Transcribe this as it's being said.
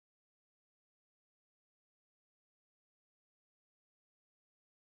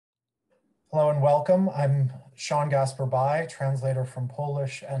Hello and welcome. I'm Sean Gasper, translator from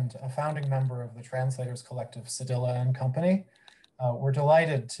Polish and a founding member of the translators collective Cedilla and Company. We're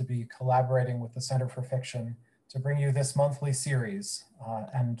delighted to be collaborating with the Center for Fiction to bring you this monthly series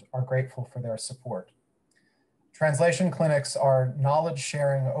and are grateful for their support. Translation clinics are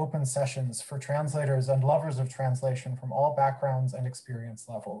knowledge-sharing open sessions for translators and lovers of translation from all backgrounds and experience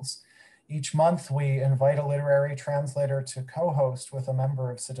levels. Each month, we invite a literary translator to co-host with a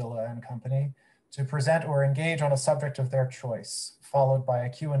member of Cedilla and Company to present or engage on a subject of their choice, followed by a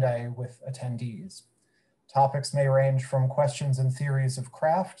Q&A with attendees. Topics may range from questions and theories of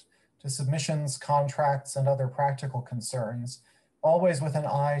craft to submissions, contracts, and other practical concerns, always with an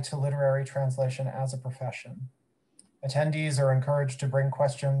eye to literary translation as a profession. Attendees are encouraged to bring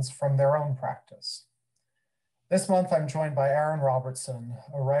questions from their own practice. This month, I'm joined by Aaron Robertson,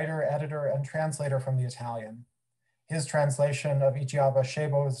 a writer, editor, and translator from the Italian. His translation of Ichiaba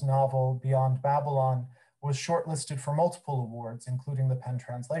Shebo's novel Beyond Babylon was shortlisted for multiple awards, including the Penn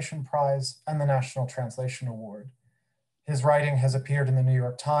Translation Prize and the National Translation Award. His writing has appeared in the New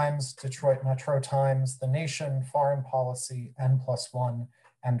York Times, Detroit Metro Times, The Nation, Foreign Policy, N+1,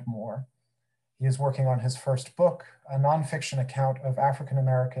 and more. He is working on his first book, a nonfiction account of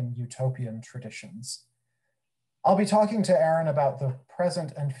African-American utopian traditions. I'll be talking to Aaron about the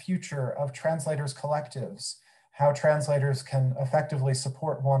present and future of translators collectives, how translators can effectively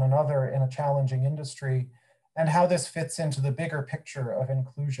support one another in a challenging industry, and how this fits into the bigger picture of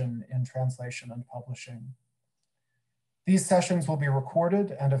inclusion in translation and publishing. These sessions will be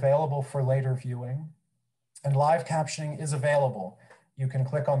recorded and available for later viewing, and live captioning is available. You can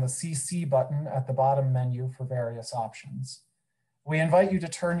click on the CC button at the bottom menu for various options. We invite you to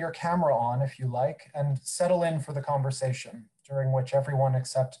turn your camera on if you like and settle in for the conversation, during which everyone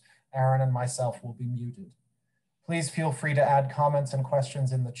except Aaron and myself will be muted. Please feel free to add comments and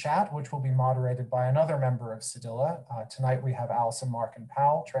questions in the chat, which will be moderated by another member of Cedilla. Tonight we have Allison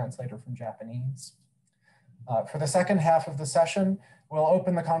Markin-Powell, translator from Japanese. For the second half of the session, we'll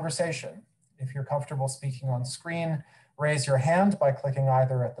open the conversation. If you're comfortable speaking on screen, raise your hand by clicking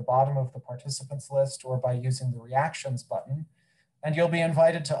either at the bottom of the participants list or by using the reactions button. And you'll be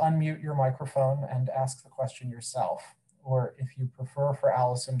invited to unmute your microphone and ask the question yourself. Or if you prefer for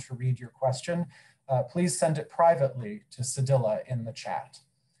Allison to read your question, please send it privately to Cedilla in the chat.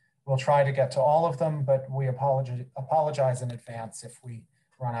 We'll try to get to all of them, but we apologize in advance if we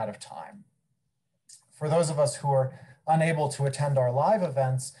run out of time. For those of us who are unable to attend our live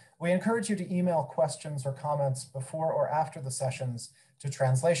events, we encourage you to email questions or comments before or after the sessions to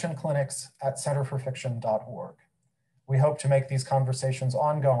translationclinics@centerforfiction.org. We hope to make these conversations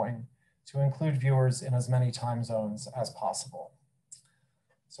ongoing to include viewers in as many time zones as possible.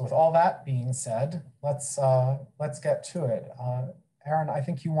 So with all that being said, let's get to it. Aaron, I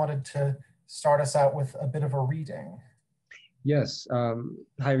think you wanted to start us out with a bit of a reading. Yes. Hi,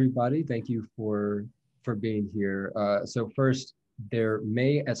 everybody. Thank you for being here. So first, there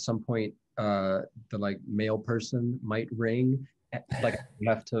may at some point the mail person might ring, like I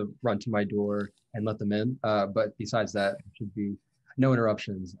have to run to my door and let them in. But besides that, there should be no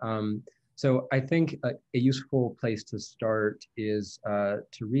interruptions. So I think a useful place to start is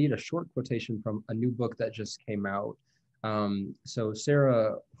to read a short quotation from a new book that just came out. So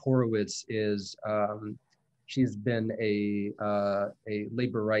Sarah Horowitz is, she's been a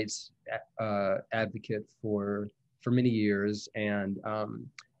labor rights advocate for many years. And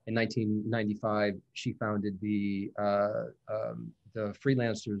in 1995, she founded the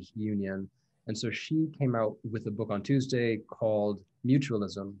Freelancers Union. And so she came out with a book on Tuesday called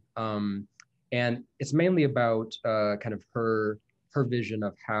Mutualism. And it's mainly about kind of her vision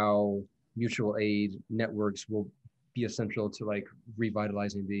of how mutual aid networks will be essential to like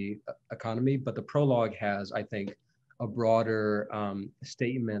revitalizing the economy. But the prologue has, I think, a broader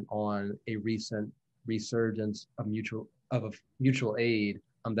statement on a recent resurgence of mutual aid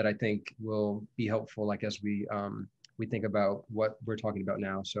that I think will be helpful, like as we think about what we're talking about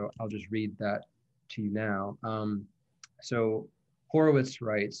now. So I'll just read that to you now. So Horowitz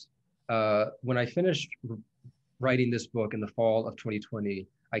writes, when I finished writing this book in the fall of 2020,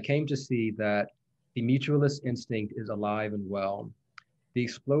 I came to see that the mutualist instinct is alive and well. The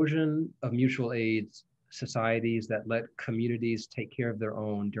explosion of mutual aid societies that let communities take care of their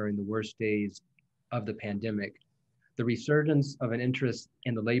own during the worst days of the pandemic, the resurgence of an interest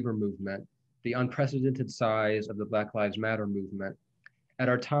in the labor movement, the unprecedented size of the Black Lives Matter movement. At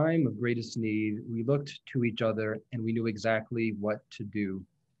our time of greatest need, we looked to each other and we knew exactly what to do.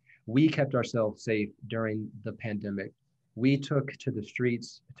 We kept ourselves safe during the pandemic. We took to the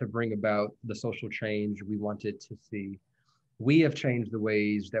streets to bring about the social change we wanted to see. we have changed the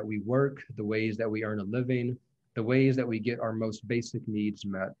ways that we work, the ways that we earn a living, the ways that we get our most basic needs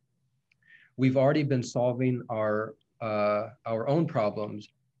met. We've already been solving our own problems,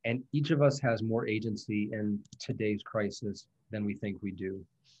 and each of us has more agency in today's crisis than we think we do.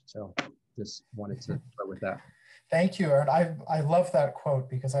 So just wanted to start with that. Thank you, Aaron. I love that quote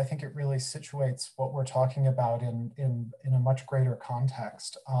because I think it really situates what we're talking about in a much greater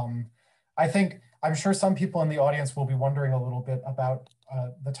context. I'm sure some people in the audience will be wondering a little bit about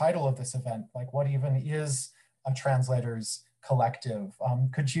the title of this event, like what even is a translators collective?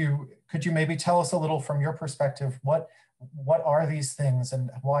 Could you maybe tell us a little from your perspective, what are these things and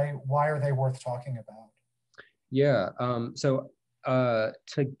why are they worth talking about? Yeah, so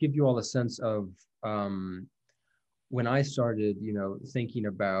to give you all a sense of when I started, thinking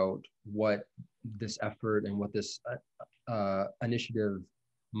about what this effort and what this initiative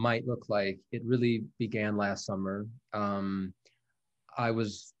might look like, it really began last summer. I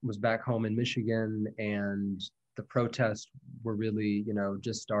was back home in Michigan, and the protests were really,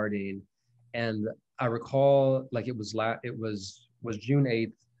 just starting. And I recall, like it was June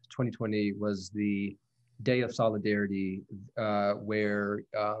 8th, 2020 was the day of solidarity, where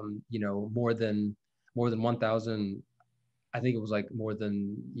more than 1,000, I think it was like more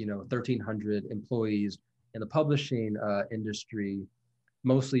than 1,300 employees in the publishing industry,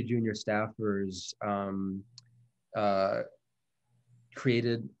 mostly junior staffers,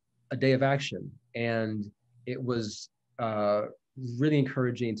 created a day of action. And it was really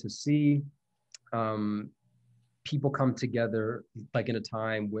encouraging to see people come together, like in a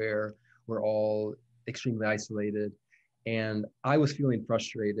time where we're all extremely isolated. And I was feeling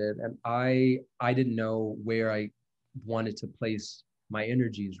frustrated, and I didn't know where I wanted to place my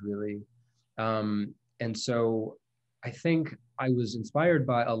energies, really. And so I think I was inspired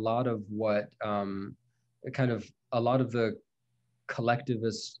by a lot of what a lot of the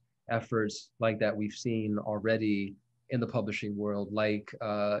collectivist efforts like that we've seen already in the publishing world, like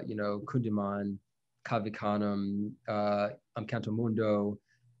Kundiman, Kavikanam, Canto Mundo.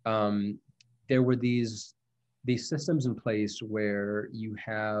 There were these systems in place where you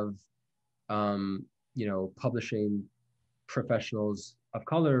have publishing professionals of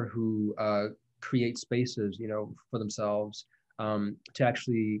color who create spaces for themselves, to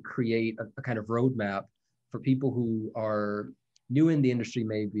actually create a kind of roadmap for people who are new in the industry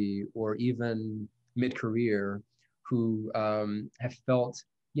maybe, or even mid-career, who have felt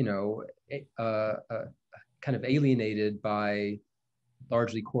kind of alienated by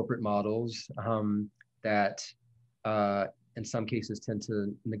largely corporate models that in some cases tend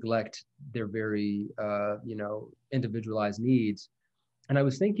to neglect their very individualized needs. And I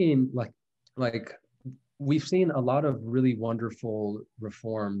was thinking, like we've seen a lot of really wonderful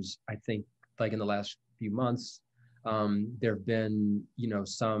reforms, I think, like in the last few months. There have been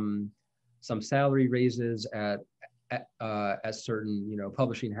some salary raises at certain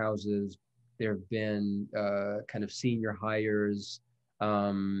publishing houses. There have been kind of senior hires.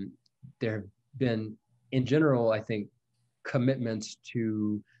 There have been, in general, I think, commitments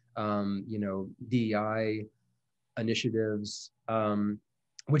to DEI initiatives,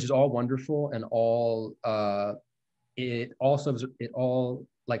 which is all wonderful, and all it all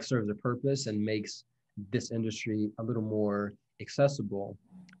like serves a purpose and makes this industry a little more accessible.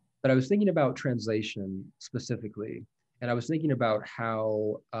 But I was thinking about translation specifically, and I was thinking about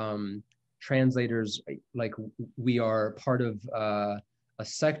how translators, like we are part of a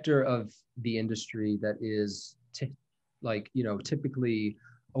sector of the industry that is typically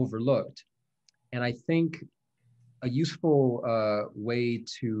overlooked. And I think a useful way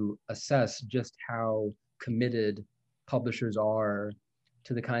to assess just how committed publishers are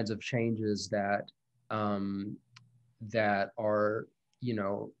to the kinds of changes that that are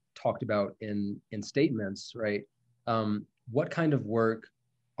talked about in statements, right? What kind of work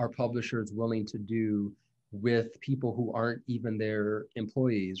are publishers willing to do with people who aren't even their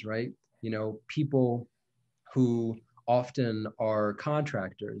employees, right? People who often are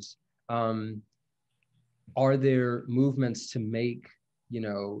contractors. Are there movements to make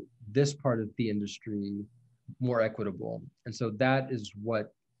this part of the industry more equitable? And so that is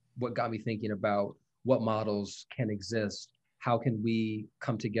what got me thinking about what models can exist. How can we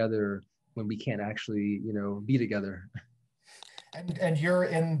come together when we can't actually be together? And you're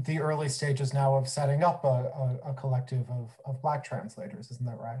in the early stages now of setting up a collective of Black translators, isn't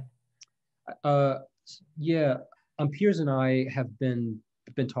that right? Yeah, Piers and I have been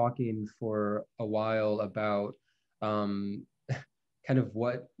talking for a while about kind of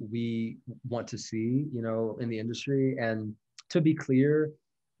what we want to see, in the industry. And to be clear,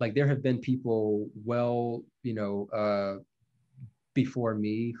 like there have been people before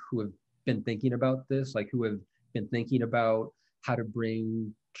me who have been thinking about this, like who have been thinking about how to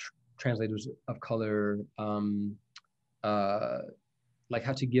bring translators of color, uh, like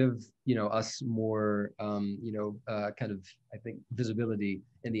how to give, you know, us more, kind of, I think, visibility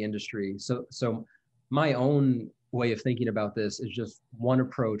in the industry. So my own way of thinking about this is just one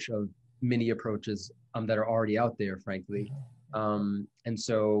approach of many approaches that are already out there, frankly. And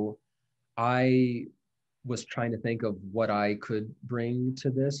so I was trying to think of what I could bring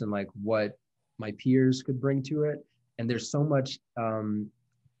to this and like what my peers could bring to it. And there's so much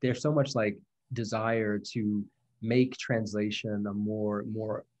like desire to make translation a more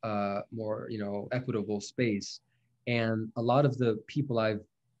equitable space. And a lot of the people I've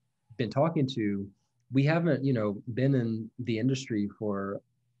been talking to, we haven't been in the industry for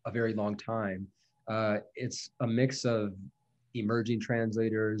a very long time. It's a mix of emerging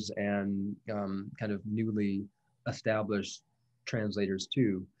translators and kind of newly established translators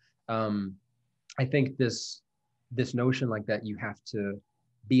too. Um, I think this notion like that you have to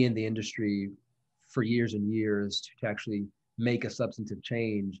be in the industry for years and years to actually make a substantive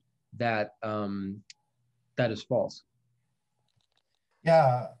change, that that is false.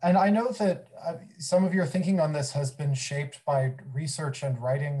 Yeah, and I know that some of your thinking on this has been shaped by research and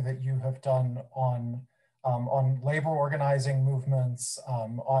writing that you have done on labor organizing movements,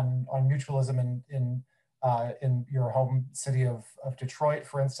 on mutualism in your home city of Detroit,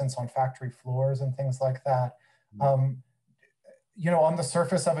 for instance, on factory floors and things like that. Um, on the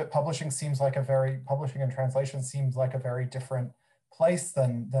surface of it, publishing and translation seems like a very different place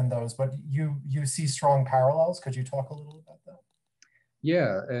than those, but you see strong parallels. Could you talk a little about that?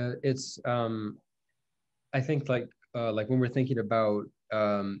 Yeah, it's I think like when we're thinking about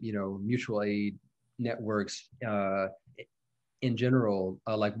mutual aid networks in general,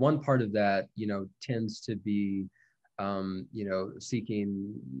 like one part of that tends to be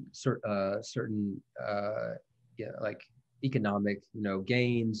seeking certain like economic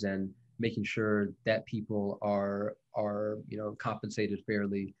gains and making sure that people are compensated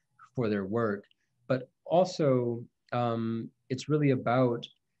fairly for their work, but also it's really about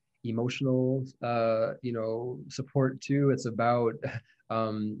emotional support too. It's about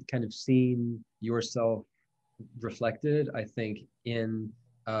kind of seeing yourself reflected, I think, in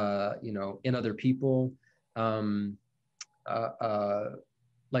in other people. um, uh, uh,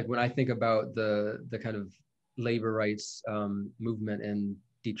 like when I think about the kind of labor rights movement in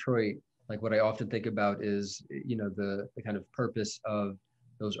Detroit, like what I often think about is the kind of purpose of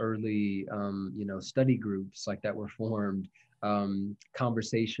those early study groups like that were formed,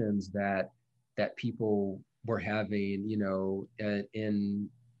 conversations that people were having in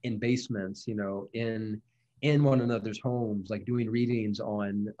basements, in one another's homes, like doing readings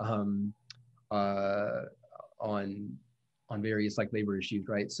uh, on on various like labor issues,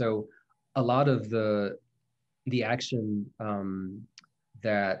 right? So a lot of the action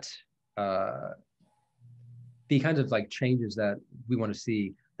that uh, the kinds of like changes that we want to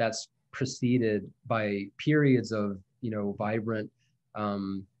see, that's preceded by periods of vibrant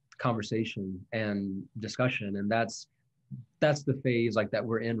conversation and discussion, and that's the phase like that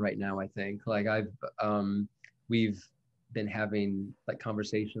we're in right now. I think like we've been having like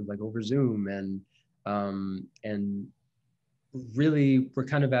conversations like over Zoom, and really we're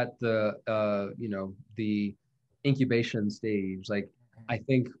kind of at the the incubation stage. Like I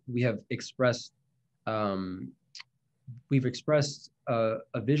think um, we've expressed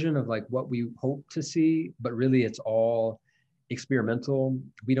a vision of like what we hope to see, but really it's all experimental.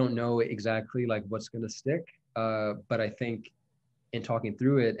 We don't know exactly like what's going to stick, but I think in talking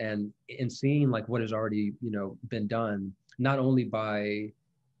through it and in seeing like what has already been done, not only by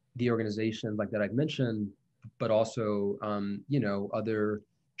the organizations like that I've mentioned, but also other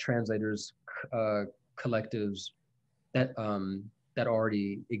translators collectives that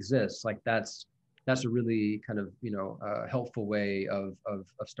already exists. Like that's a really kind of helpful way of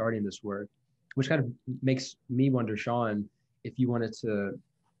starting this work, which kind of makes me wonder, Sean, if you wanted to,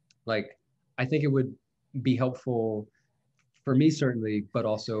 like, I think it would be helpful for me certainly, but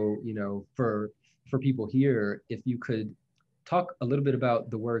also for people here, if you could talk a little bit about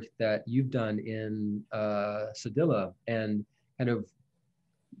the work that you've done in Cedilla, and kind of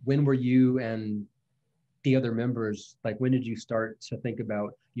when were you and the other members, like when did you start to think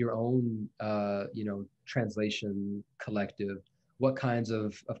about your own translation collective? What kinds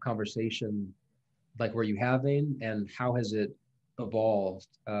of conversation like were you having, and how has it evolved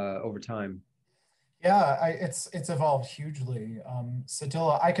over time? Yeah, it's evolved hugely.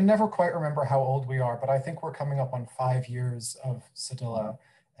 Cedilla, I can never quite remember how old we are, but I think we're coming up on 5 years of Cedilla,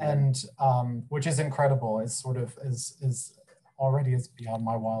 Yeah. and which is incredible. It's sort of is already is beyond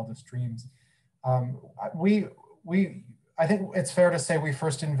my wildest dreams. Um, we, we, I think it's fair to say we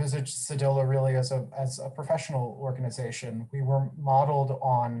first envisaged Cedilla really as a professional organization. We were modeled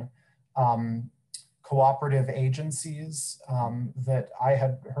on cooperative agencies that I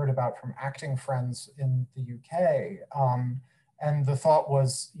had heard about from acting friends in the UK. And the thought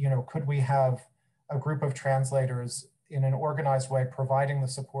was, you know, could we have a group of translators in an organized way providing the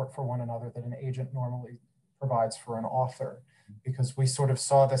support for one another that an agent normally provides for an author? Because we sort of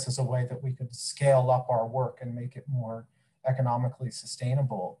saw this as a way that we could scale up our work and make it more economically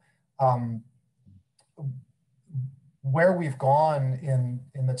sustainable. Where we've gone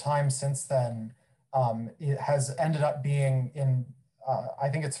in the time since then, it has ended up being in, I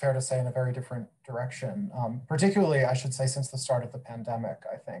think it's fair to say, in a very different direction. Particularly, I should say, since the start of the pandemic,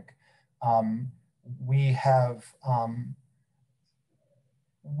 I think. We have,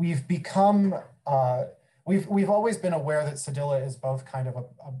 we've become, we've always been aware that Cedilla is both kind of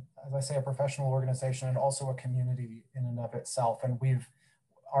as I say, a professional organization and also a community in and of itself. And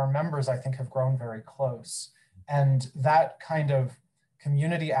our members, I think, have grown very close. And that kind of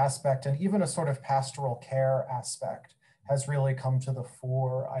community aspect and even a sort of pastoral care aspect has really come to the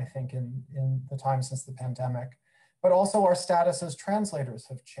fore, I think, in the time since the pandemic. But also our status as translators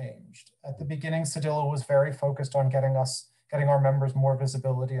have changed. At the beginning, Cedilla was very focused on getting our members more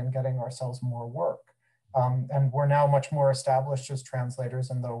visibility and getting ourselves more work. And we're now much more established as translators,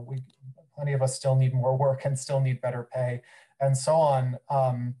 and though plenty of us still need more work and still need better pay and so on,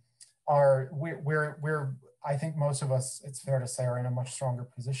 I think most of us, it's fair to say, are in a much stronger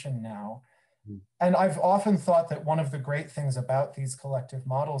position now. And I've often thought that one of the great things about these collective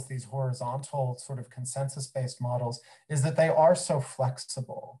models, these horizontal sort of consensus-based models, is that they are so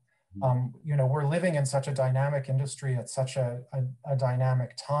flexible. You know, we're living in such a dynamic industry at such a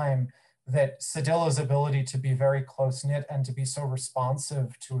dynamic time that Cedilla's ability to be very close-knit and to be so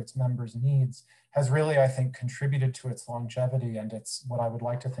responsive to its members' needs has really, I think, contributed to its longevity and its, what I would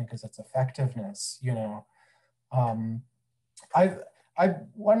like to think is its effectiveness, you know.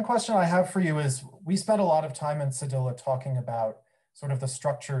 One question I have for you is, we spent a lot of time in Cedilla talking about sort of the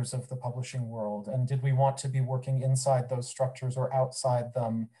structures of the publishing world, and did we want to be working inside those structures or outside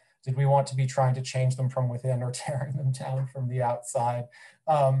them? Did we want to be trying to change them from within or tearing them down from the outside?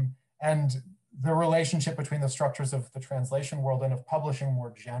 And the relationship between the structures of the translation world and of publishing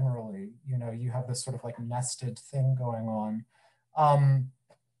more generally, you know, you have this sort of like nested thing going on.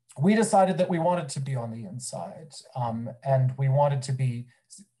 We decided that we wanted to be on the inside, and we wanted to be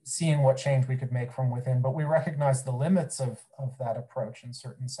seeing what change we could make from within, but we recognized the limits of that approach in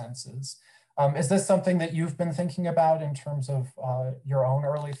certain senses. Is this something that you've been thinking about in terms of your own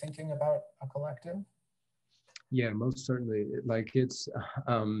early thinking about a collective? Yeah, most certainly. Like it's,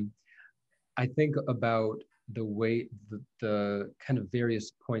 I think about the way, the kind of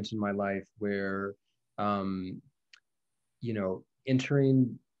various points in my life where, you know,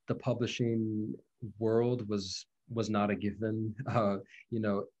 entering the publishing world was not a given. You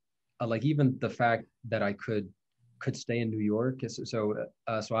know, like even the fact that I could stay in New York. So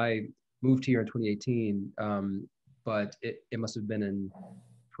I moved here in 2018, but it must have been in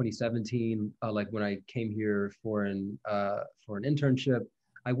 2017, like when I came here for an internship.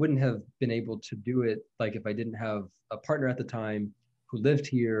 I wouldn't have been able to do it like if I didn't have a partner at the time who lived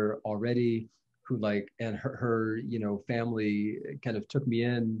here already, who like, and her you know, family kind of took me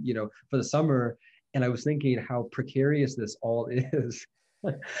in, you know, for the summer. And I was thinking how precarious this all is.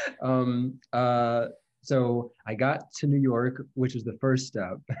 So I got to New York, which is the first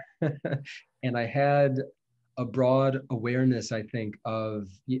step. And I had a broad awareness, I think, of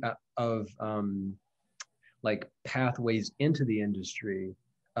like pathways into the industry.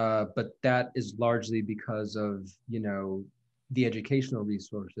 But that is largely because of, you know, the educational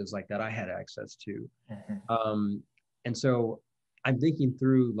resources like that I had access to. And so I'm thinking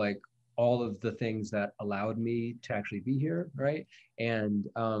through like all of the things that allowed me to actually be here, right? And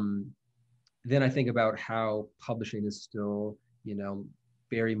then I think about how publishing is still, you know,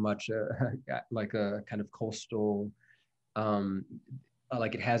 very much like a kind of coastal,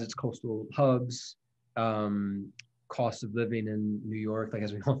 like it has its coastal hubs. Cost of living in New York, like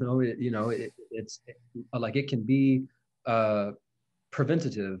as we all know, it's like it can be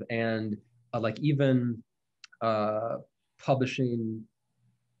preventative, and like even publishing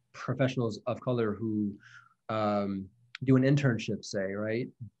professionals of color who do an internship, say, right?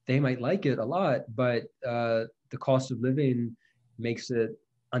 They might like it a lot, but the cost of living makes it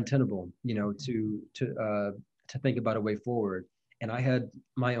untenable, you know, to think about a way forward. And I had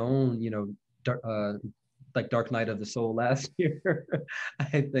my own, you know, like dark night of the soul last year,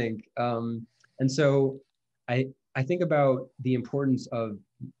 I think. And so I I think about the importance of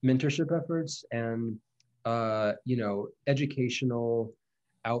mentorship efforts and educational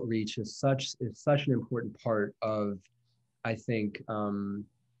outreach is such an important part of, I think,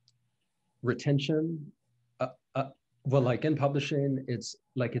 retention. Uh, uh, well, like in publishing, it's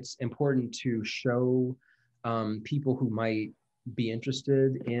important to show people who might be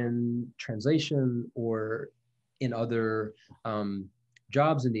interested in translation or in other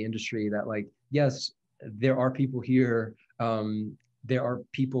jobs in the industry that, like, yes, there are people here. There are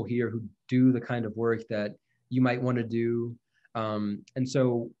people here who do the kind of work that you might want to do. And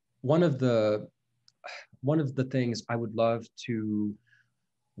so one of the one of the things I would love to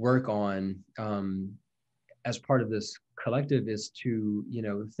work on as part of this collective is to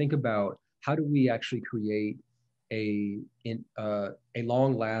think about how do we actually create a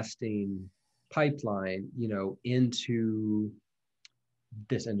long lasting pipeline into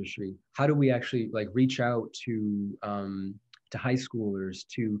this industry. How do we actually like reach out to high schoolers,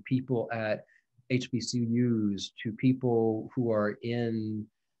 to people at HBCUs, to people who are in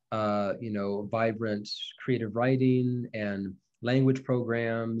vibrant creative writing and language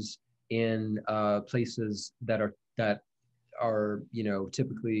programs in places that are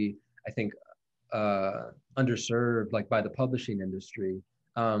typically, I think, underserved, like by the publishing industry,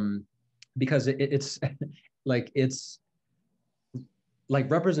 because it's like it's like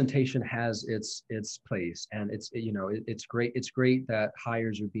representation has its place, and it's great. It's great that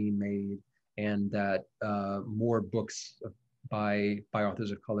hires are being made and that more books by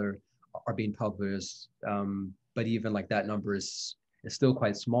authors of color are being published. But even like that number is still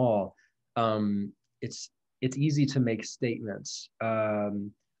quite small. It's easy to make statements,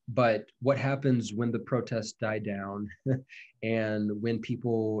 but what happens when the protests die down and when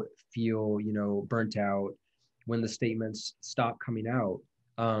people feel burnt out, when the statements stop coming out?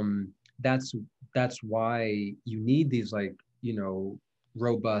 That's that's why you need these, like,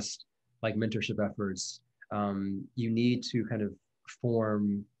 robust, like, mentorship efforts. You need to kind of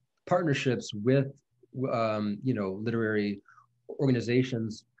form partnerships with literary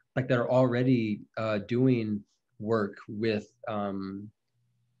organizations, like, that are already doing work with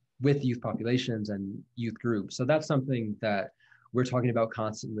youth populations and youth groups. So that's something that we're talking about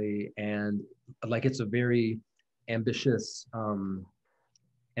constantly, and like it's a very ambitious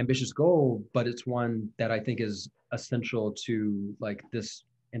ambitious goal, but it's one that I think is essential to like this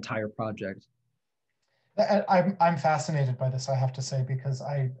entire project. I'm fascinated by this, I have to say, because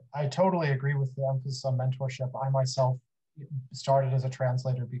I totally agree with the emphasis on mentorship. I myself started as a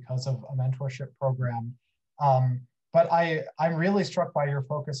translator because of a mentorship program. But I'm really struck by your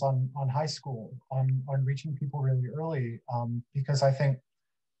focus on high school, on reaching people really early, because I think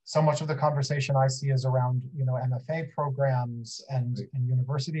so much of the conversation I see is around MFA programs and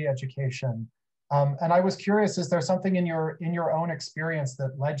university education. And I was curious, is there something in your own experience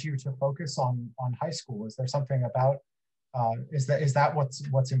that led you to focus on high school? Is there something about is that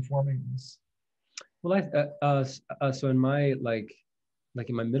what's informing this? Well, so in my like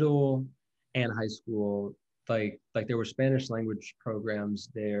in my middle and high school, like there were Spanish language programs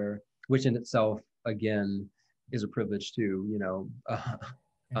there, which in itself, again, is a privilege too,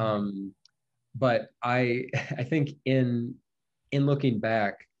 but I think in looking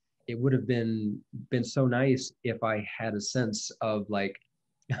back, it would have been so nice if I had a sense of like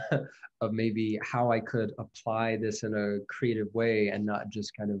of maybe how I could apply this in a creative way and not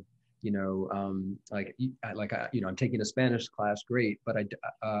just kind of I'm taking a Spanish class, great, but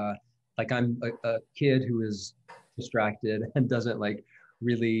like I'm a kid who is distracted and doesn't like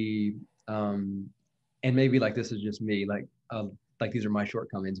really and maybe like this is just me, like these are my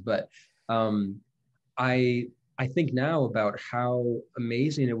shortcomings, but um, I I think now about how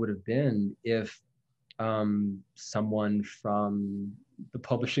amazing it would have been if someone from the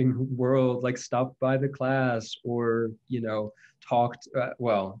publishing world like stopped by the class or talked.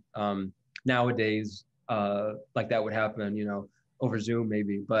 Nowadays, like that would happen, over Zoom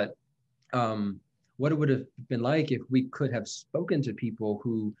maybe, but what it would have been like if we could have spoken to people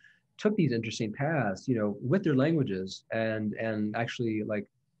who took these interesting paths, with their languages and actually like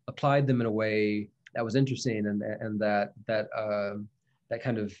applied them in a way that was interesting and that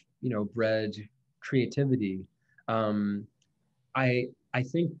kind of bred creativity. Um, I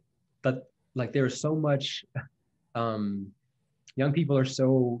think that like there's so much. Young people are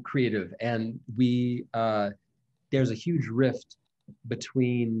so creative, and there's a huge rift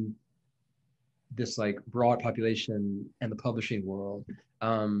between this like broad population and the publishing world.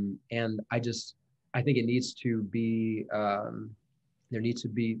 And I think it needs to be there needs to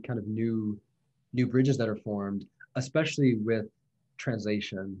be kind of new bridges that are formed, especially with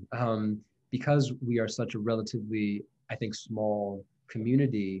translation. because we are such a relatively, I think, small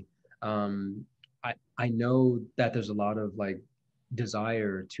community, I know that there's a lot of like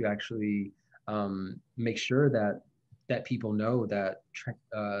desire to actually make sure that people know that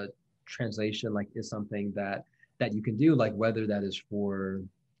translation like is something that you can do, like whether that is for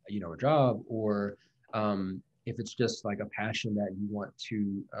a job, or if it's just like a passion that you want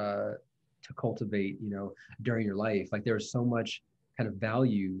to cultivate during your life. Like there's so much kind of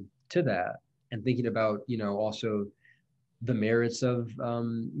value to that, and thinking about also the merits of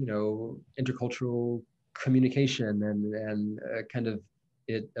intercultural communication, and kind of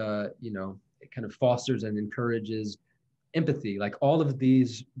it kind of fosters and encourages empathy. Like all of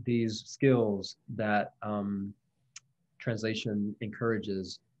these skills that translation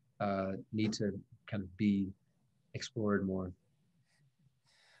encourages need to kind of be explored more.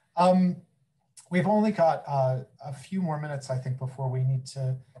 We've only got a few more minutes, I think, before we need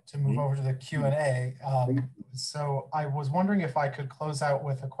to move over to the Q&A. So I was wondering if I could close out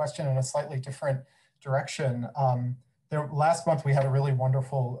with a question in a slightly different direction. Last month we had a really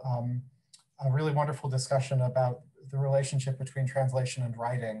wonderful discussion about the relationship between translation and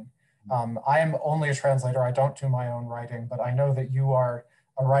writing. I am only a translator. I don't do my own writing, but I know that you are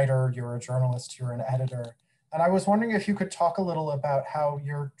a writer, you're a journalist, you're an editor. And I was wondering if you could talk a little about how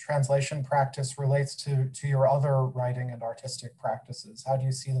your translation practice relates to your other writing and artistic practices. How do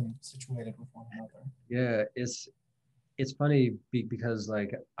you see them situated with one another? Yeah, it's funny because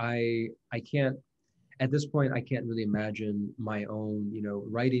like I can't, at this point I can't really imagine my own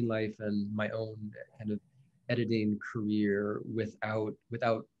writing life and my own kind of editing career without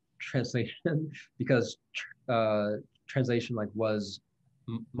translation because translation like was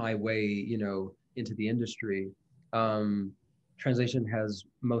my way into the industry. Translation has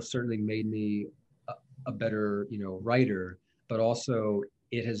most certainly made me a better writer, but also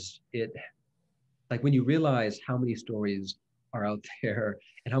it like when you realize how many stories are out there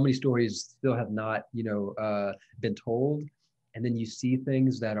and how many stories still have not been told, and then you see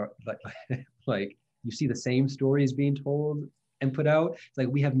things that are like you see the same stories being told and put out. It's like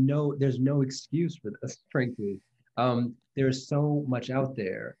there's no excuse for this, frankly. There's so much out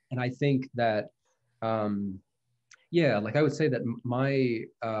there, and I think that yeah, like I would say that my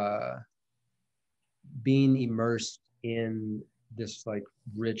being immersed in this like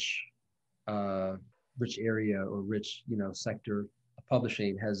rich area or rich sector of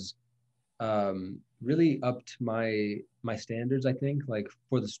publishing has really upped my standards, I think, like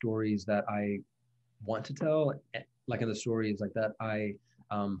for the stories that I want to tell, like in the stories like that I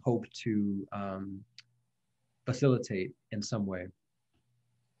hope to facilitate in some way.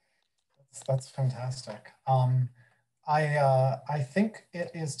 That's fantastic. I think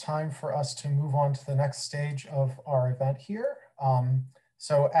it is time for us to move on to the next stage of our event here.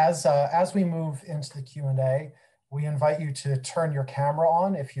 So as we move into the Q&A, we invite you to turn your camera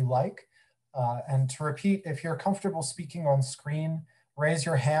on if you like. And to repeat, if you're comfortable speaking on screen, raise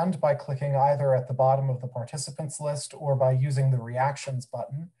your hand by clicking either at the bottom of the participants list or by using the reactions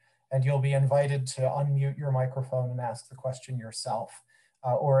button, and you'll be invited to unmute your microphone and ask the question yourself.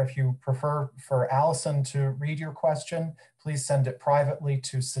 Or if you prefer for Allison to read your question, please send it privately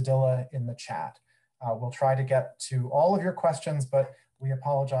to Cedilla in the chat. We'll try to get to all of your questions, but we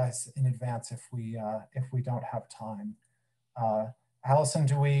apologize in advance if we don't have time. Allison,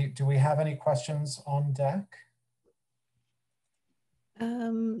 do we have any questions on deck?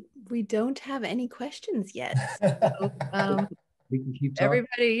 We don't have any questions yet. So, we can keep talking.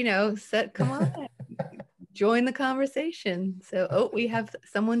 Everybody, come on. Join the conversation. So,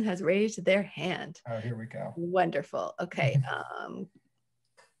 someone has raised their hand. Oh, here we go. Wonderful. Okay.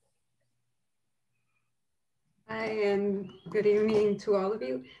 Hi, and good evening to all of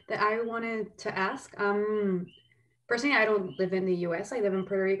you. That I wanted to ask. Personally, I don't live in the US. I live in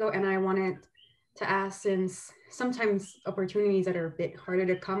Puerto Rico, and I wanted to ask, since sometimes opportunities that are a bit harder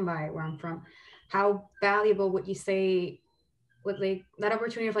to come by where I'm from, how valuable would you say with like that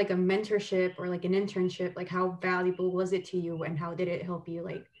opportunity of like a mentorship or like an internship, like how valuable was it to you, and how did it help you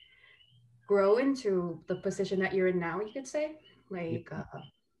like grow into the position that you're in now, you could say? Like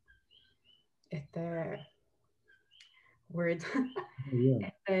the word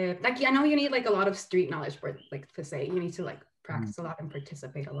like I know you need like a lot of street knowledge for like to say you need to like practice a lot and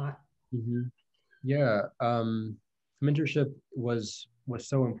participate a lot. Yeah, mentorship was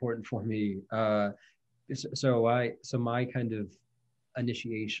so important for me. So my kind of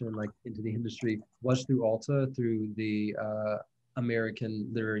initiation like into the industry was through ALTA, through the American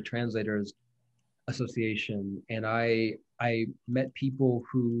Literary Translators Association, and I met people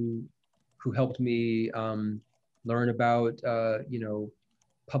who helped me learn about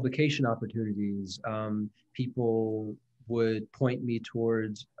publication opportunities. People would point me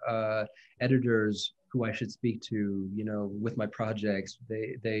towards editors who I should speak to, you know, with my projects.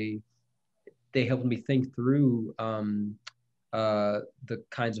 They helped me think through the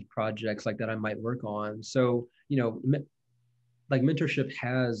kinds of projects like that I might work on. So, you know, like mentorship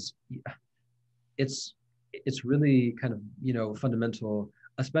has, it's really kind of, you know, fundamental,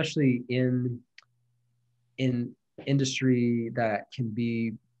 especially in industry that can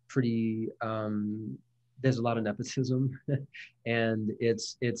be pretty, there's a lot of nepotism and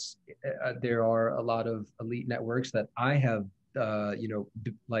there are a lot of elite networks that I have, you know,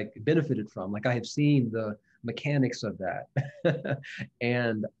 like benefited from. Like I have seen the mechanics of that.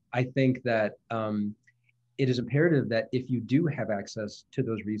 And I think that it is imperative that if you do have access to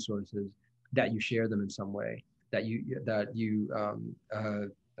those resources, that you share them in some way, that you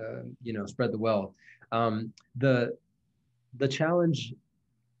you know, spread the wealth. The challenge,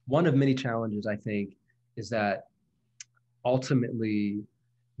 one of many challenges, I think, is that ultimately,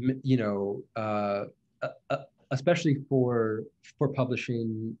 you know, especially for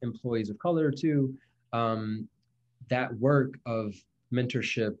publishing employees of color too, that work of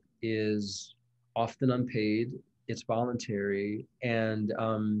mentorship is often unpaid, it's voluntary, and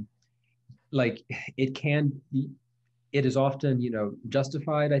like it is often, you know,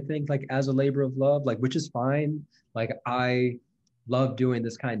 justified, I think, like as a labor of love, like, which is fine. Like I love doing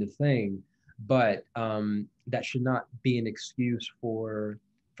this kind of thing, but that should not be an excuse for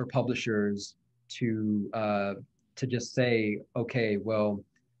publishers to just say, okay, well,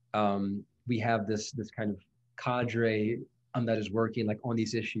 we have this kind of cadre that is working like on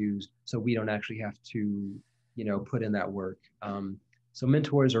these issues, so we don't actually have to, you know, put in that work. So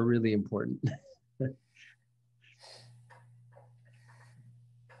mentors are really important.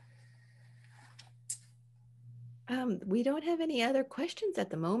 We don't have any other questions at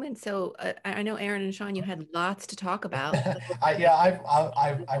the moment. So I know Aaron and Sean, you had lots to talk about.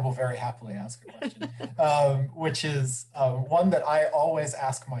 I will very happily ask a question, which is one that I always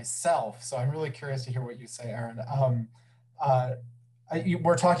ask myself. So I'm really curious to hear what you say, Aaron.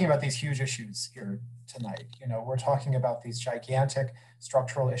 We're talking about these huge issues here tonight. You know, we're talking about these gigantic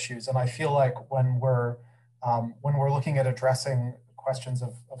structural issues, and I feel like when we're looking at addressing questions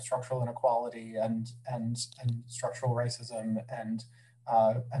of structural inequality and structural racism and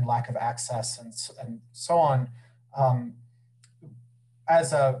lack of access and so on.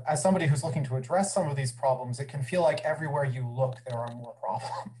 As somebody who's looking to address some of these problems, it can feel like everywhere you look there are more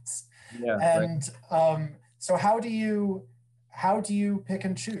problems. Yeah. And right. So how do you pick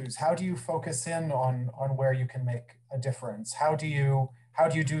and choose? How do you focus in on where you can make a difference? How do you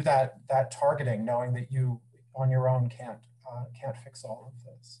do that targeting, knowing that you on your own can't fix all of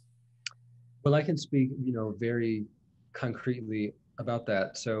this? Well, I can speak, you know, very concretely about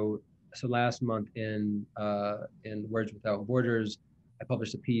that. So last month in Words Without Borders, I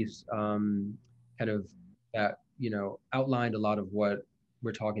published a piece kind of that, you know, outlined a lot of what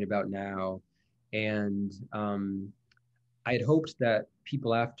we're talking about now. And I had hoped that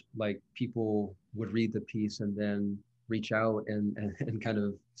people would read the piece and then reach out and kind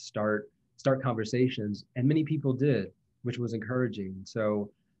of start conversations. And many people did, which was encouraging. So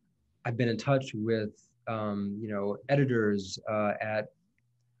I've been in touch with, you know, editors at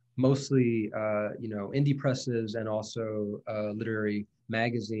mostly, you know, indie presses and also literary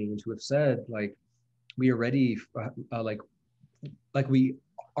magazines who have said, like, we are ready, like we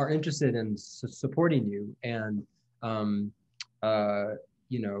are interested in supporting you and,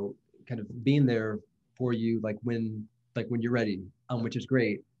 you know, kind of being there for you, like when you're ready, which is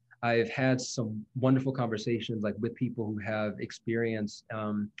great. I've had some wonderful conversations like with people who have experience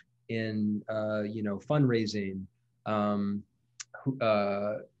in you know, fundraising,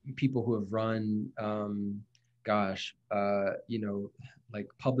 people who have run you know, like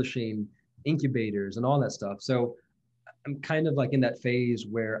publishing incubators and all that stuff. So I'm kind of like in that phase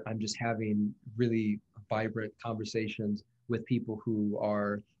where I'm just having really vibrant conversations with people who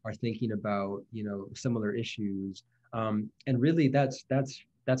are thinking about, you know, similar issues. And really that's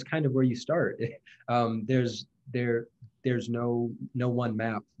kind of where you start. There's no one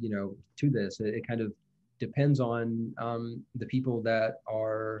map, you know, to this. It kind of depends on the people that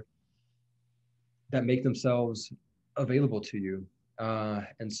make themselves available to you.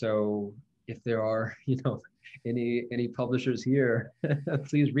 And so if there are, you know, any publishers here,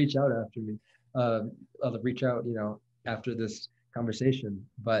 please reach out after me. Reach out, you know, after this conversation.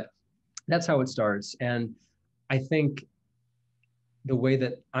 But that's how it starts. And I think the way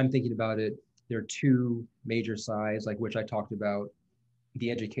that I'm thinking about it, there are two major sides, like which I talked about,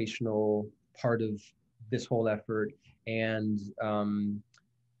 the educational part of this whole effort and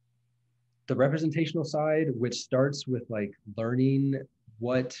the representational side, which starts with like learning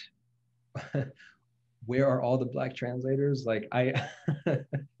what, where are all the Black translators? Like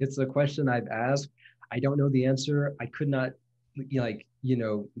it's a question I've asked. I don't know the answer. I could not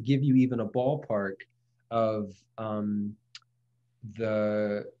give you even a ballpark of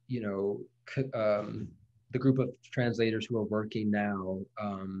the, the group of translators who are working now.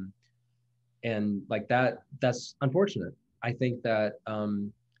 And like that's unfortunate. I think that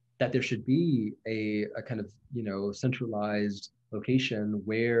that there should be a kind of, centralized location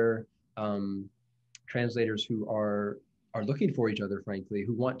where translators who are looking for each other, frankly,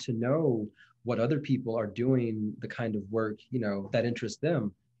 who want to know what other people are doing, the kind of work, that interests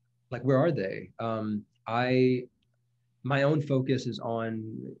them. Like, where are they? My own focus is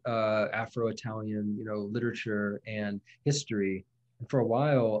on Afro-Italian, literature and history. And for a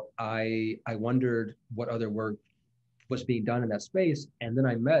while, I wondered what other work was being done in that space. And then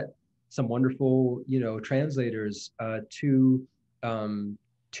I met some wonderful, translators, two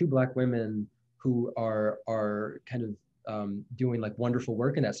Black women who are kind of doing like wonderful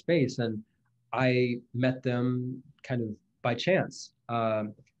work in that space. And I met them kind of by chance.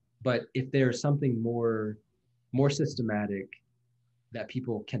 But if there's something more systematic that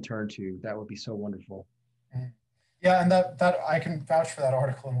people can turn to, that would be so wonderful. Yeah, and that I can vouch for that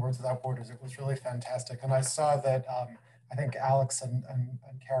article in Words Without Borders. It was really fantastic. And I saw that I think Alex and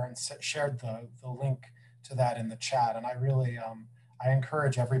Karen shared the link to that in the chat. And I really, I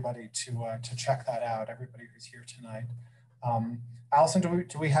encourage everybody to check that out, everybody who's here tonight. Allison, do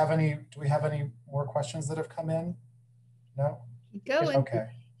we have any more questions that have come in? No? Keep going. Okay.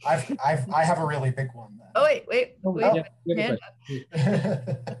 I have a really big one then. Oh, wait.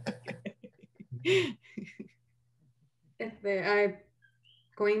 Yeah,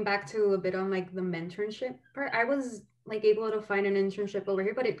 going back to a bit on like the mentorship part, I was like able to find an internship over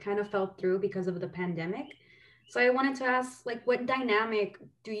here, but it kind of fell through because of the pandemic. So I wanted to ask, like, what dynamic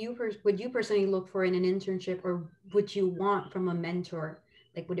would you personally look for in an internship, or would you want from a mentor?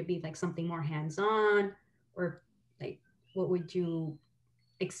 Like, would it be like something more hands-on, or like what would you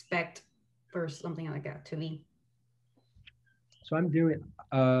expect for something like that to be? So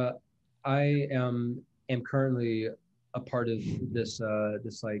I am currently a part of this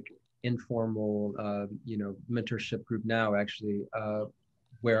like informal mentorship group now, actually,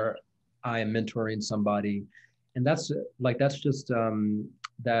 where I am mentoring somebody, and that's just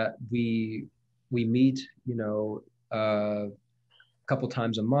that we meet a couple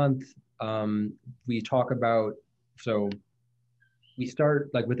times a month. We talk about, so we start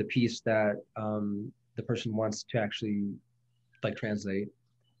like with a piece that the person wants to actually like translate.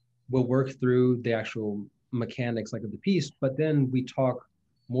 We'll work through the actual mechanics like of the piece, but then we talk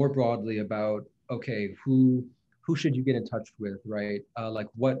more broadly about, okay, who should you get in touch with, right? Like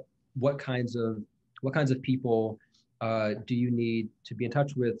what kinds of people do you need to be in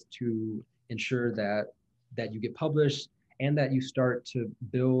touch with to ensure that you get published and that you start to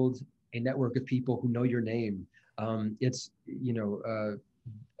build a network of people who know your name. It's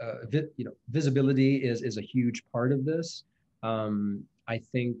visibility is a huge part of this. I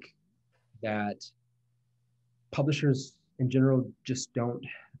think that publishers in general just don't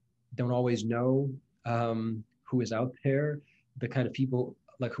always know who is out there, the kind of people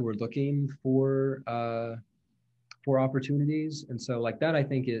like who are looking for opportunities. And so like that, I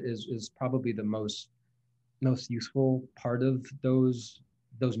think is probably the most useful part of those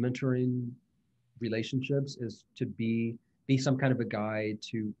mentoring relationships, is to be some kind of a guide,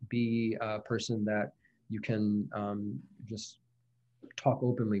 to be a person that you can just talk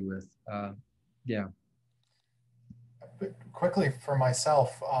openly with. Yeah. Quickly for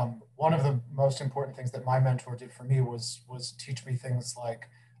myself, one of the most important things that my mentor did for me was teach me things like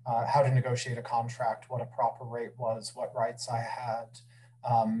how to negotiate a contract, what a proper rate was, what rights I had,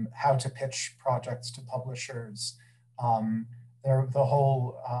 how to pitch projects to publishers. The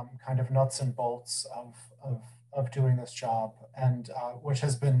whole kind of nuts and bolts of doing this job, and which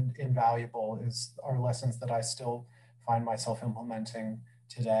has been invaluable, are lessons that I still find myself implementing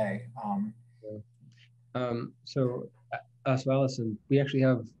today. So Allison, we actually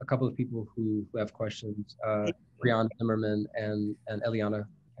have a couple of people who have questions. Brianna Zimmerman and Eliana.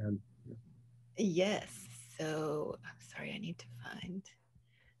 And yes. So sorry, I need to find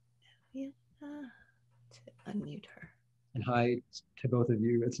Eliana to unmute her. And hi to both of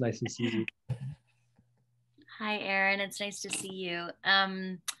you. It's nice to see you. Hi, Erin. It's nice to see you.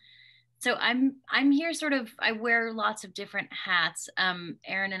 So I'm here sort of, I wear lots of different hats.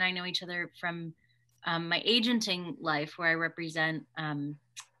 Erin and I know each other from my agenting life, where I represent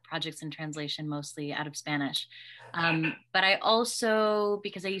projects in translation, mostly out of Spanish. But I also,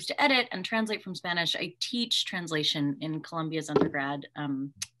 because I used to edit and translate from Spanish, I teach translation in Columbia's undergrad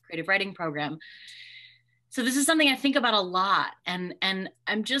creative writing program. So this is something I think about a lot, and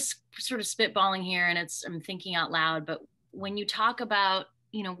I'm just sort of spitballing here, and I'm thinking out loud. But when you talk about,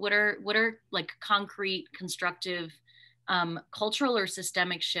 you know, what are like concrete, constructive, cultural or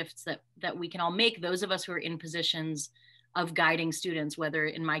systemic shifts that we can all make, those of us who are in positions of guiding students, whether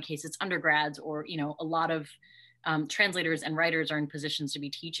in my case it's undergrads, or, you know, a lot of translators and writers are in positions to be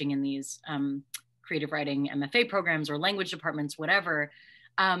teaching in these creative writing MFA programs or language departments, whatever.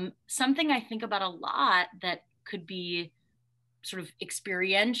 Something I think about a lot that could be sort of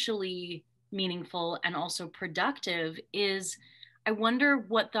experientially meaningful and also productive is, I wonder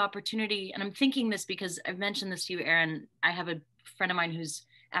what the opportunity, and I'm thinking this because I've mentioned this to you, Erin, I have a friend of mine who's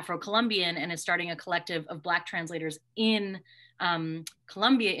Afro-Colombian and is starting a collective of Black translators in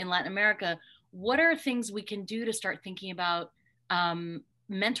Colombia in Latin America. What are things we can do to start thinking about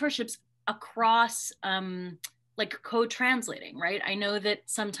mentorships across like co-translating, right? I know that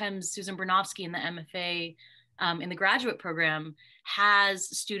sometimes Susan Bernofsky in the MFA in the graduate program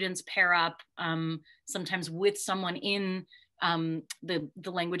has students pair up sometimes with someone in the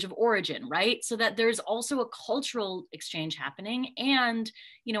language of origin, right? So that there's also a cultural exchange happening. And,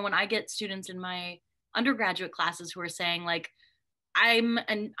 you know, when I get students in my undergraduate classes who are saying like, I'm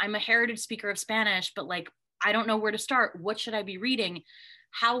a heritage speaker of Spanish, but like, I don't know where to start. What should I be reading?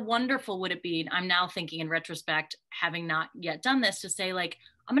 How wonderful would it be? I'm now thinking in retrospect, having not yet done this, to say like,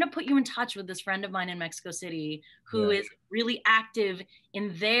 I'm going to put you in touch with this friend of mine in Mexico City who is really active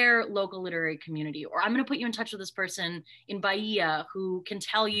in their local literary community. Or I'm going to put you in touch with this person in Bahia who can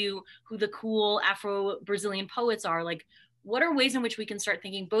tell you who the cool Afro-Brazilian poets are. Like, what are ways in which we can start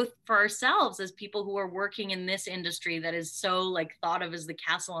thinking both for ourselves as people who are working in this industry that is so like thought of as the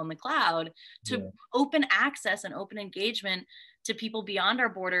castle on the cloud, to open access and open engagement to people beyond our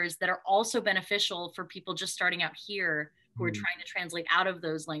borders that are also beneficial for people just starting out here who are trying to translate out of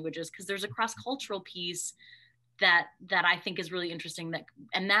those languages, because there's a cross-cultural piece that I think is really interesting,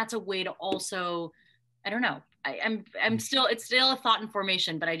 and that's a way to also, I don't know, it's still a thought in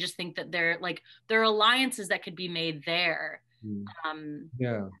formation, but I just think that there are alliances that could be made there,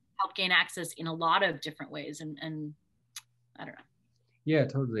 help gain access in a lot of different ways, and I don't know. Yeah,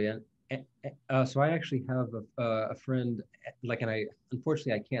 totally. So I actually have a friend, like, and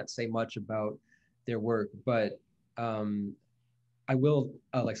unfortunately I can't say much about their work, but I will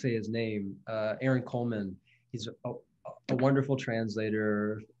like say his name, Aaron Coleman. He's a wonderful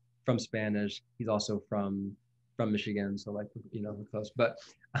translator from Spanish. He's also from Michigan, so like, you know, we're close. But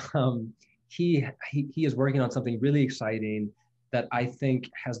he is working on something really exciting that I think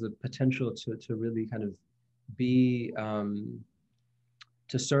has the potential to really kind of be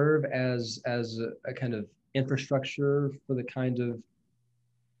to serve as a kind of infrastructure for the kind of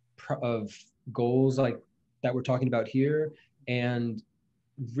goals like that we're talking about here, and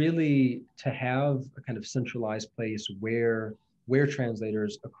really to have a kind of centralized place where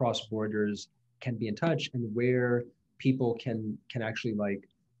translators across borders can be in touch, and where people can actually like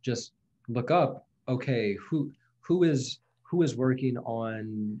just look up, okay, who is working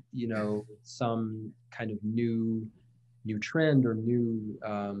on, you know, some kind of new trend or new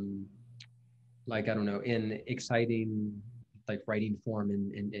like, I don't know, in exciting like writing form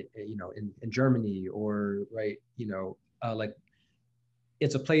in you know, in Germany, or right, you know, like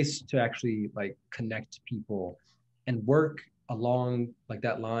it's a place to actually like connect people, and work along like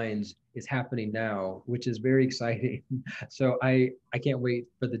that lines is happening now, which is very exciting. So I can't wait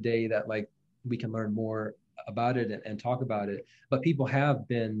for the day that like we can learn more about it and talk about it. But people have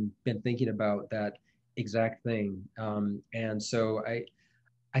been thinking about that exact thing, and so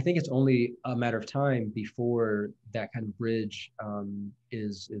I think it's only a matter of time before that kind of bridge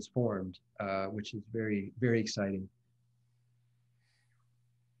is formed, which is very, very exciting.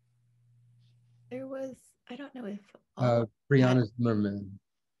 There was, I don't know if Brianna Zimmerman,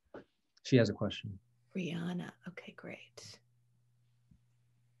 she has a question. Brianna, okay, great.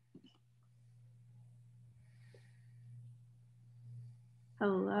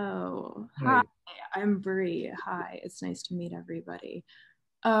 Hello. Hi. Hi, I'm Bree. Hi, it's nice to meet everybody.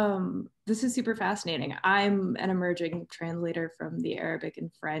 This is super fascinating. I'm an emerging translator from the Arabic and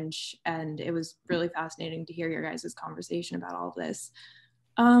French, and it was really fascinating to hear your guys' conversation about all of this.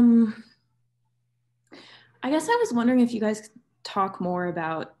 I guess I was wondering if you guys could talk more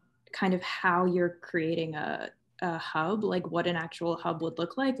about kind of how you're creating a hub, like what an actual hub would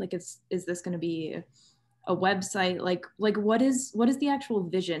look like. Like, is this going to be a website? Like what is the actual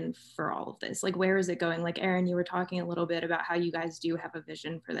vision for all of this? Like, where is it going? Like, Erin, you were talking a little bit about how you guys do have a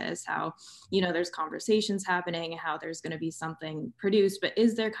vision for this, how, you know, there's conversations happening, how there's going to be something produced, but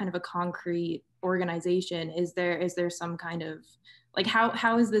is there kind of a concrete organization? Is there some kind of, like,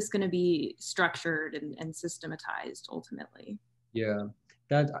 how is this going to be structured and systematized ultimately? Yeah,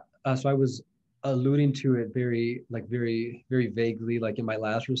 that so I was alluding to it very vaguely, like in my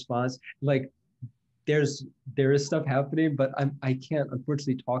last response. Like there is stuff happening, but I can't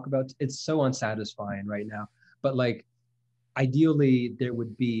unfortunately talk about. It's so unsatisfying right now. But like ideally, there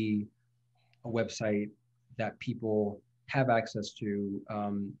would be a website that people have access to,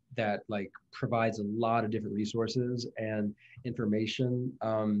 that like provides a lot of different resources and information.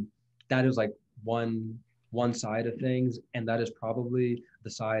 That is like one side of things, and that is probably the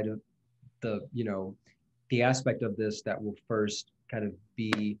side of the, you know, the aspect of this that will first kind of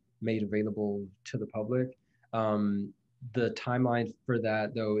be made available to the public. The timeline for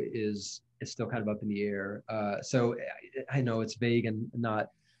that though is still kind of up in the air. So I know it's vague and not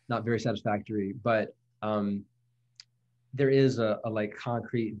very satisfactory, but there is a like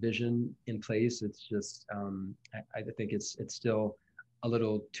concrete vision in place. It's just I think it's still a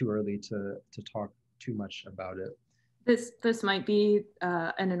little too early to talk too much about it. This might be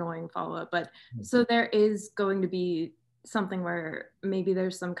an annoying follow-up, but so there is going to be something where maybe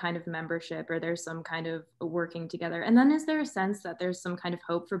there's some kind of membership or there's some kind of working together. And then is there a sense that there's some kind of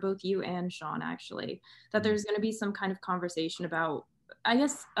hope for both you and Sean, actually, that there's going to be some kind of conversation about, I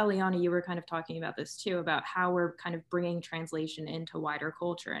guess, Eliana, you were kind of talking about this too, about how we're kind of bringing translation into wider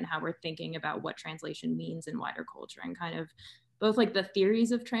culture and how we're thinking about what translation means in wider culture, and kind of both like the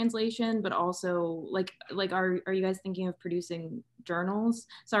theories of translation, but also like are you guys thinking of producing journals?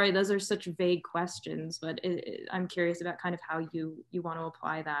 Sorry, those are such vague questions, but I'm curious about kind of how you want to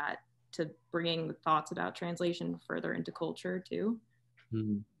apply that to bringing thoughts about translation further into culture too.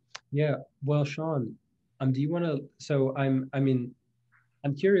 Mm-hmm. Yeah, well, Sean, do you want to? So I'm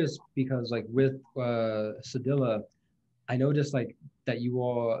curious because like with Cedilla, I noticed like that you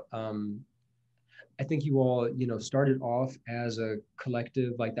all I think you all, you know, started off as a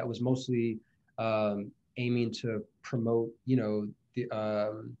collective, like that was mostly aiming to promote, you know, the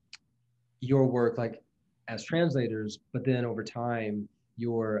your work like as translators, but then over time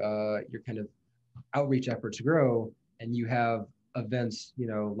your kind of outreach efforts grow, and you have events, you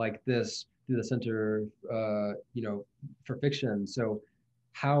know, like this through the Center, you know, for Fiction. So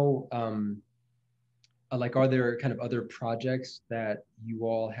how like are there kind of other projects that you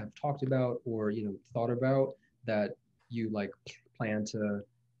all have talked about or, you know, thought about that you like plan to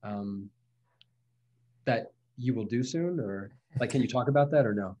that you will do soon, or like can you talk about that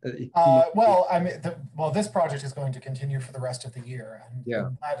or no? Well, I mean, this project is going to continue for the rest of the year, and, Yeah.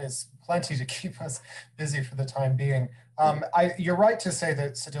 and that is plenty to keep us busy for the time being. You're right to say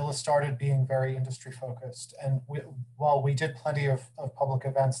that Cedilla started being very industry focused, and while we did plenty of public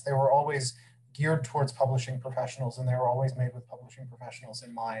events, they were always geared towards publishing professionals, and they were always made with publishing professionals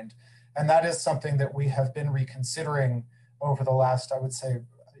in mind. And that is something that we have been reconsidering over the last, I would say,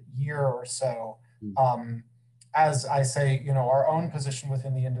 year or so. As I say, you know, our own position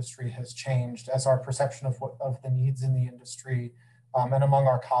within the industry has changed, as our perception of the needs in the industry and among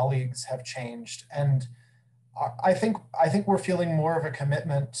our colleagues have changed. And I think we're feeling more of a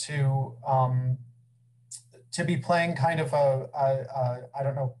commitment to be playing kind of I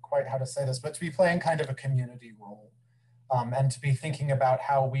don't know quite how to say this, but to be playing kind of a community role, and to be thinking about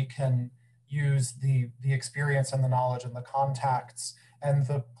how we can use the experience and the knowledge and the contacts and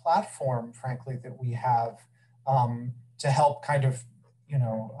the platform, frankly, that we have to help kind of, you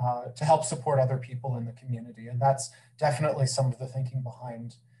know, to help support other people in the community. And that's definitely some of the thinking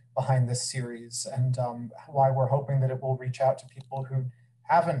behind this series, and why we're hoping that it will reach out to people who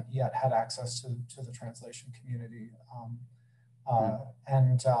haven't yet had access to the translation community.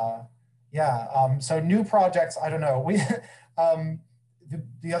 So new projects, I don't know.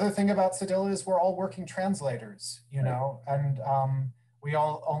 The other thing about Cedilla is we're all working translators, you know, and we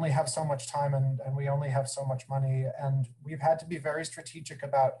all only have so much time, and we only have so much money, and we've had to be very strategic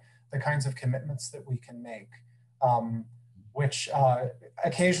about the kinds of commitments that we can make, which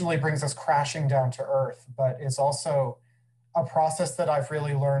occasionally brings us crashing down to earth, but is also a process that I've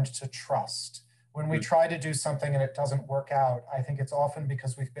really learned to trust. When we try to do something and it doesn't work out, I think it's often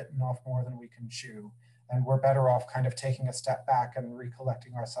because we've bitten off more than we can chew. And we're better off kind of taking a step back and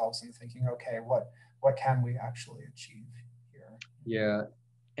recollecting ourselves and thinking, okay, what can we actually achieve here? Yeah.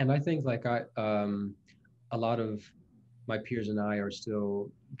 And I think like a lot of my peers and I are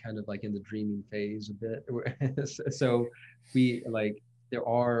still kind of like in the dreaming phase a bit. So we like, there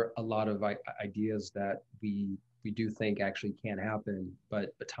are a lot of ideas that we do think actually can happen,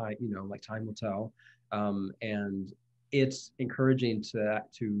 but time, like time will tell. And it's encouraging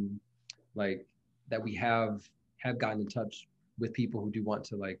to like that we have gotten in touch with people who do want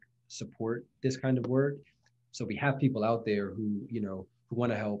to like support this kind of work. So we have people out there who, who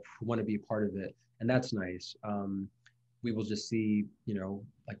want to help, who want to be a part of it, and that's nice. We will just see,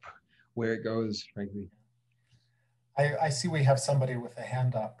 like where it goes, frankly. I see we have somebody with a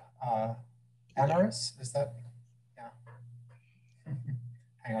hand up. Amaris, is that? Yeah.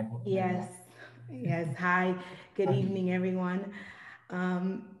 Hang on. Yes. Yes. Hi. Good evening, everyone.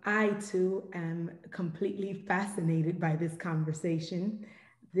 I too am completely fascinated by this conversation.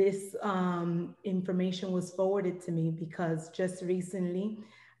 This information was forwarded to me because just recently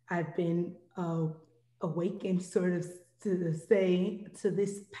I've been awakened, sort of, to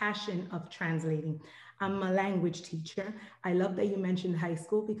this passion of translating. I'm a language teacher. I love that you mentioned high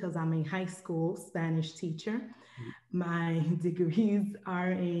school because I'm a high school Spanish teacher. My degrees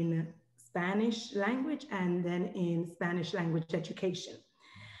are in Spanish language and then in Spanish language education.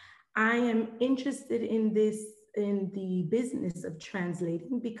 I am interested in the business of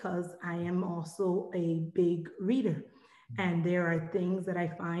translating because I am also a big reader. And there are things that I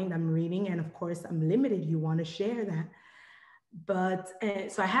find I'm reading, and of course I'm limited. You want to share that. But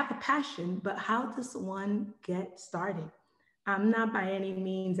so I have a passion, but how does one get started? I'm not by any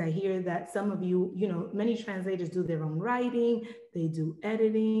means, I hear that some of you, many translators do their own writing, they do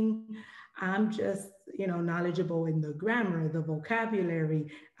editing. I'm just, knowledgeable in the grammar, the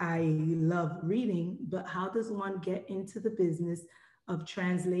vocabulary. I love reading, but how does one get into the business of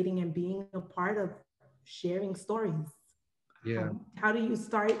translating and being a part of sharing stories? Yeah. How do you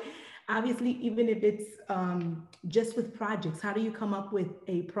start? Obviously, even if it's just with projects, how do you come up with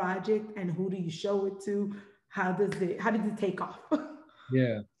a project and who do you show it to? How did it take off?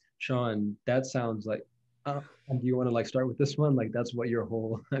 Yeah, Sean, that sounds like, do you want to like start with this one? Like that's what your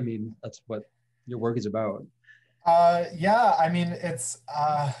whole, that's what your work is about. Yeah, it's,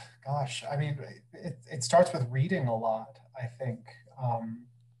 gosh, it starts with reading a lot, I think.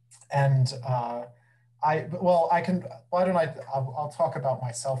 And I'll talk about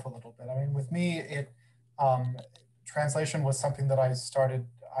myself a little bit. With me, translation was something that I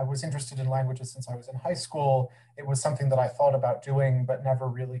was interested in languages since I was in high school. It was something that I thought about doing, but never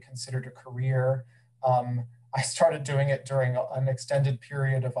really considered a career. I started doing it during an extended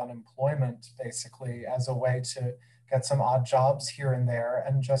period of unemployment, basically, as a way to get some odd jobs here and there,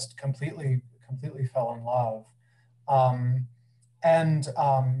 and just completely fell in love. And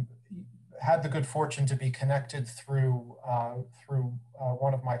had the good fortune to be connected through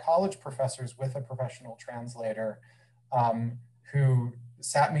one of my college professors with a professional translator, who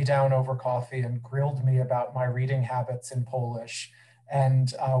sat me down over coffee and grilled me about my reading habits in Polish.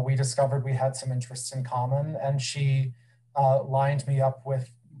 And we discovered we had some interests in common, and she lined me up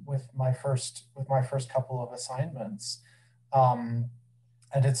with my first couple of assignments. And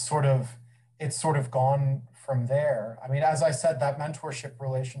it's sort of gone from there. As I said, that mentorship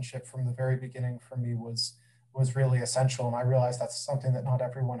relationship from the very beginning for me was really essential. And I realized that's something that not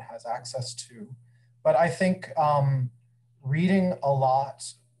everyone has access to. But I think reading a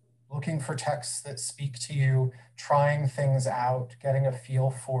lot, looking for texts that speak to you, trying things out, getting a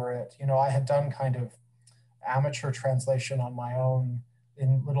feel for it. I had done kind of amateur translation on my own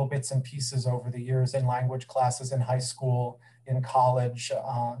in little bits and pieces over the years in language classes in high school, in college,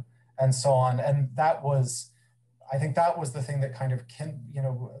 and so on. And I think that was the thing that kind of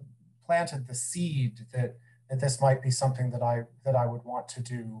planted the seed that this might be something that I would want to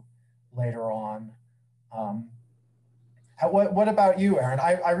do later on. What about you, Aaron?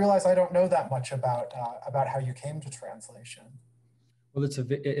 I realize I don't know that much about how you came to translation. Well, it's a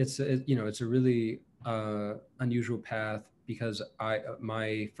really unusual path, because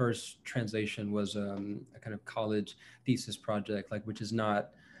my first translation was a kind of college thesis project, which is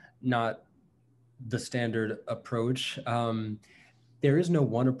not the standard approach. There is no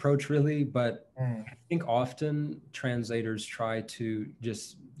one approach really, but I think often translators try to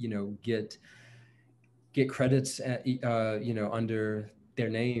just get credits under their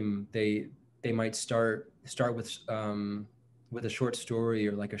name. They might start with a short story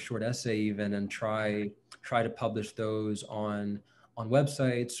or like a short essay even, and try to publish those on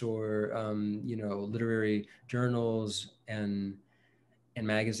websites or literary journals and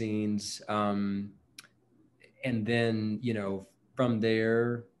magazines, and then from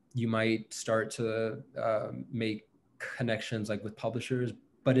there you might start to make connections with publishers,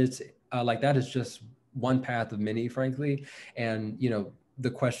 but it's that is just one path of many, frankly. And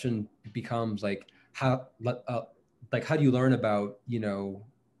the question becomes how like, how do you learn about,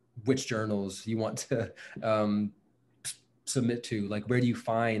 which journals you want to submit to? Like, where do you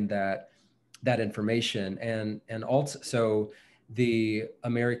find that information? And also, so the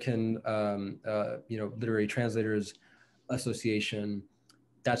American, Literary Translators Association,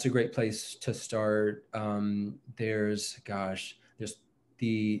 that's a great place to start. There's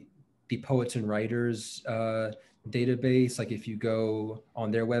the Poets and Writers database. Like, if you go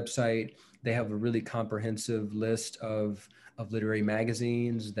on their website, they have a really comprehensive list of literary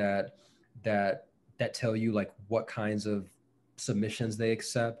magazines that tell you like what kinds of submissions they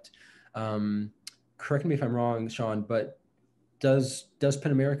accept. Correct me if I'm wrong, Sean, but does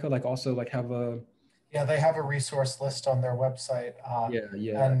PEN America like also like have a... Yeah, they have a resource list on their website.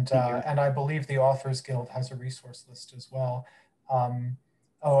 Yeah. And I believe the Authors Guild has a resource list as well.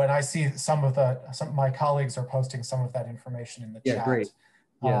 Oh, and I see some of my colleagues are posting some of that information in the chat. Great.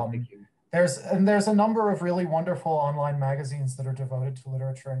 Yeah, thank you. There's a number of really wonderful online magazines that are devoted to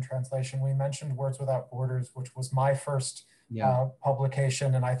literature and translation. We mentioned Words Without Borders, which was my first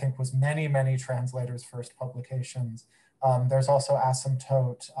publication, and I think was many, many translators' first publications. There's also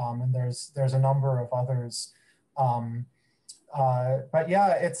Asymptote, and there's a number of others. But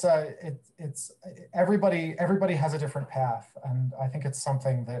yeah, it's everybody has a different path, and I think it's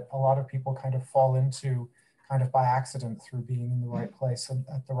something that a lot of people kind of fall into kind of by accident through being in the right place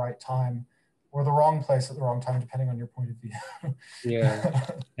at the right time, or the wrong place at the wrong time, depending on your point of view. Yeah,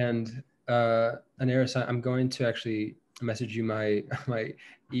 and Anaris, I'm going to actually message you my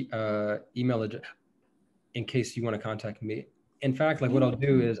email address in case you want to contact me. In fact, like what I'll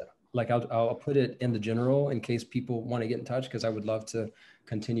do is like I'll put it in the general in case people want to get in touch, because I would love to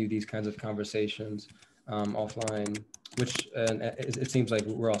continue these kinds of conversations offline. Which it seems like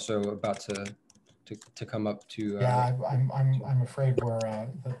we're also about to come up to. Yeah, I'm afraid we're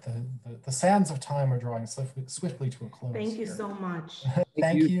the sands of time are drawing swiftly to a close. Thank you so much.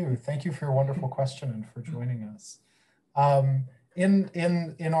 Thank you for your wonderful question and for joining us.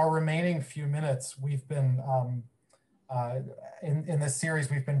 In our remaining few minutes, we've been in this series,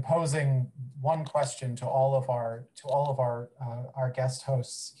 we've been posing one question to all of our guest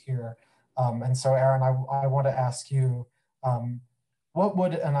hosts here. And so, Aaron, I want to ask you, what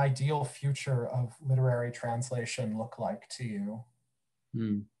would an ideal future of literary translation look like to you?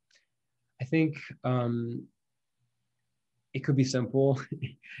 I think it could be simple.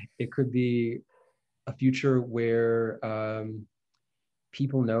 It could be a future where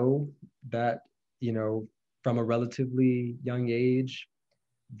people know that, from a relatively young age,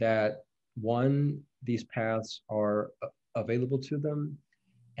 that one, these paths are available to them.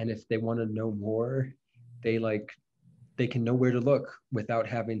 And if they want to know more, they can know where to look without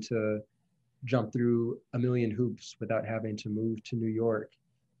having to jump through a million hoops, without having to move to New York,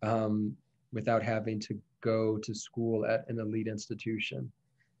 without having to go to school at an elite institution.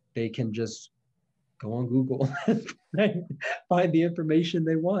 They can just go on Google and find the information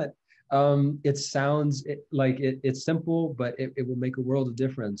they want. It sounds like it's simple, but it will make a world of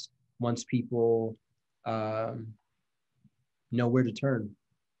difference once people know where to turn.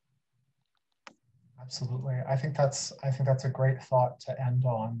 Absolutely. I think that's a great thought to end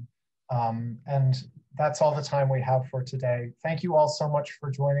on. And that's all the time we have for today. Thank you all so much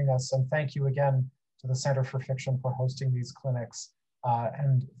for joining us. And thank you again to the Center for Fiction for hosting these clinics.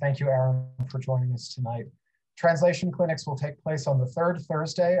 And thank you, Aaron, for joining us tonight. Translation clinics will take place on the third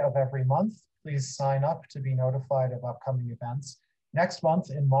Thursday of every month. Please sign up to be notified of upcoming events. Next month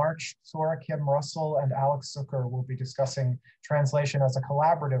in March, Sora Kim Russell and Alex Zucker will be discussing translation as a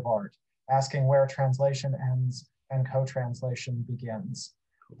collaborative art, asking where translation ends and co-translation begins.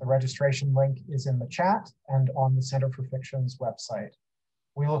 The registration link is in the chat and on the Center for Fiction's website.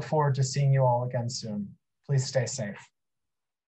 We look forward to seeing you all again soon. Please stay safe.